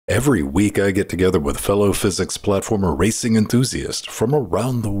Every week I get together with fellow physics platformer racing enthusiasts from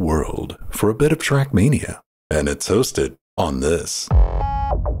around the world for a bit of Trackmania, and it's hosted on this.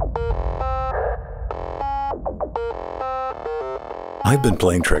 I've been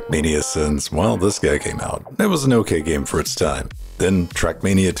playing Trackmania since, well, this guy came out. It was an okay game for its time. Then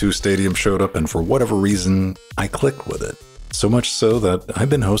Trackmania 2 Stadium showed up, and for whatever reason, I clicked with it. So much so that I've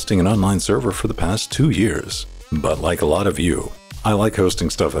been hosting an online server for the past 2 years. But like a lot of you, I like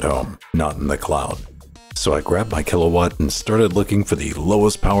hosting stuff at home, not in the cloud. So I grabbed my kilowatt and started looking for the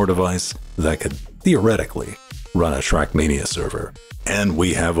lowest power device that could theoretically run a Trackmania server. And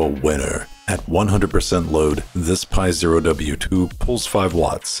we have a winner. At 100% load, this Pi Zero W2 pulls 5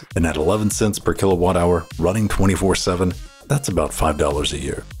 watts, and at 11 cents per kilowatt hour, running 24/7, that's about $5 a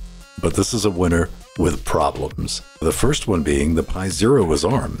year. But this is a winner with problems. The first one being the Pi Zero is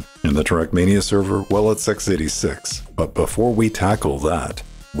ARM, and the Trackmania server, well, it's x86. But before we tackle that,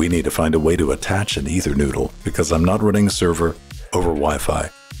 we need to find a way to attach an Ethernoodle, because I'm not running a server over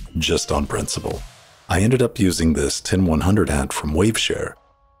Wi-Fi, just on principle. I ended up using this 10100 hat from Waveshare.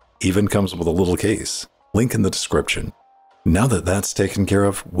 Even comes with a little case. Link in the description. Now that that's taken care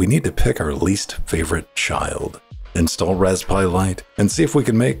of, we need to pick our least favorite child. Install Raspberry Pi Lite, and see if we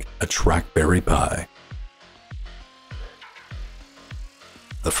can make a Trackberry Pi.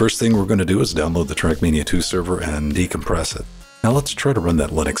 The first thing we're going to do is download the Trackmania 2 server and decompress it. Now let's try to run that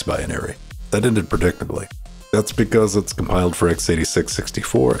Linux binary. That ended predictably. That's because it's compiled for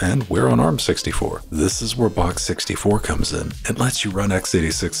x86-64 and we're on ARM64. This is where Box 64 comes in. It lets you run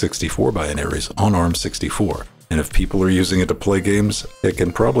x86-64 binaries on ARM64. And if people are using it to play games, it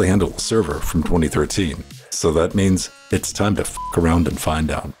can probably handle a server from 2013. So that means it's time to f*** around and find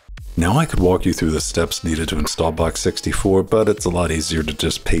out. Now I could walk you through the steps needed to install Box 64, but it's a lot easier to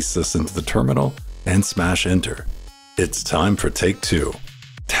just paste this into the terminal and smash enter. It's time for take 2.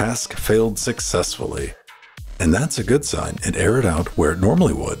 Task failed successfully. And that's a good sign. It errored out where it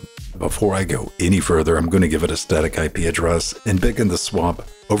normally would. Before I go any further, I'm going to give it a static IP address and begin the swap,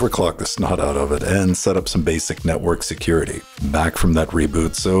 overclock the snot out of it, and set up some basic network security. Back from that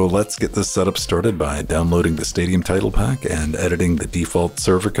reboot, so let's get this setup started by downloading the Stadium title pack and editing the default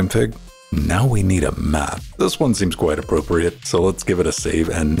server config. Now we need a map. This one seems quite appropriate, so let's give it a save,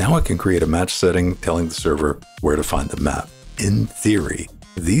 and now I can create a match setting telling the server where to find the map. In theory,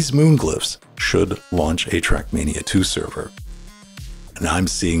 these moonglyphs should launch a Trackmania 2 server. And I'm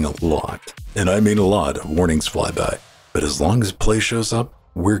seeing a lot, and I mean a lot, of warnings fly by. But as long as play shows up,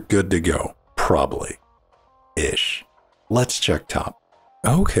 we're good to go. Probably. Ish. Let's check top.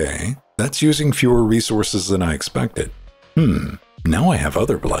 Okay, that's using fewer resources than I expected. Now I have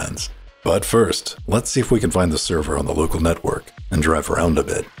other plans. But first, let's see if we can find the server on the local network and drive around a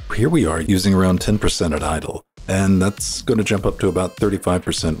bit. Here we are using around 10% at idle. And that's going to jump up to about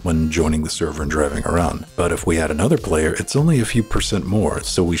 35% when joining the server and driving around. But if we had another player, it's only a few percent more,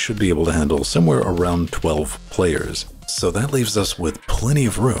 so we should be able to handle somewhere around 12 players. So that leaves us with plenty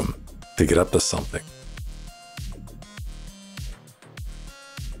of room to get up to something.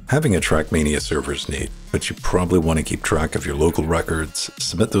 Having a Trackmania server is neat, but you probably want to keep track of your local records,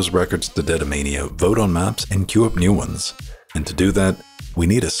 submit those records to Datamania, vote on maps, and queue up new ones. And to do that, we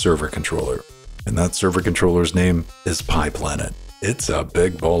need a server controller. And that server controller's name is Pyplanet. It's a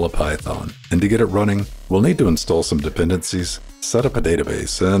big ball of Python. And to get it running, we'll need to install some dependencies, set up a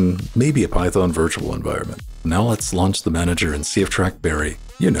database, and maybe a Python virtual environment. Now let's launch the manager and see if Trackberry,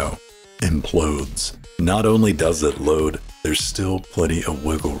 implodes. Not only does it load, there's still plenty of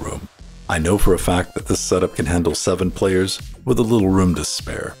wiggle room. I know for a fact that this setup can handle 7 players with a little room to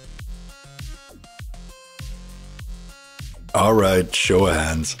spare. Alright, show of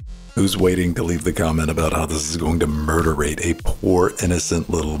hands. Who's waiting to leave the comment about how this is going to murder rate a poor innocent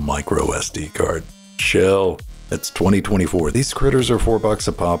little micro SD card? Chill. It's 2024. These critters are $4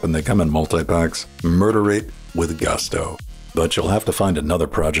 a pop and they come in multi-packs. Murder rate with gusto. But you'll have to find another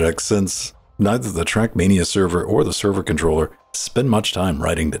project since neither the Trackmania server or the server controller spend much time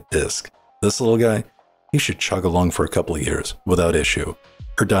writing to disk. This little guy, he should chug along for a couple of years without issue,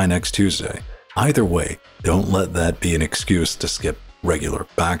 or die next Tuesday. Either way, don't let that be an excuse to skip regular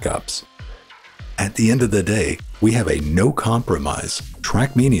backups. At the end of the day, we have a no-compromise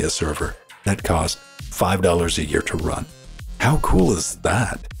Trackmania server that costs $5 a year to run. How cool is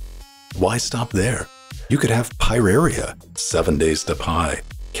that? Why stop there? You could have Pyraria, 7 Days to Pi,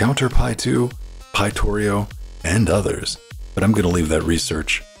 Counter Pi 2, Pytorio, and others. But I'm going to leave that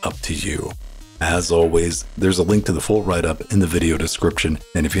research up to you. As always, there's a link to the full write-up in the video description,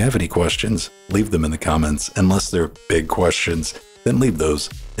 and if you have any questions, leave them in the comments. Unless they're big questions, then leave those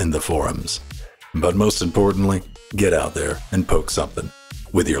in the forums. But most importantly, get out there and poke something.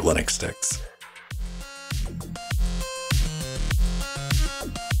 with your Linux sticks.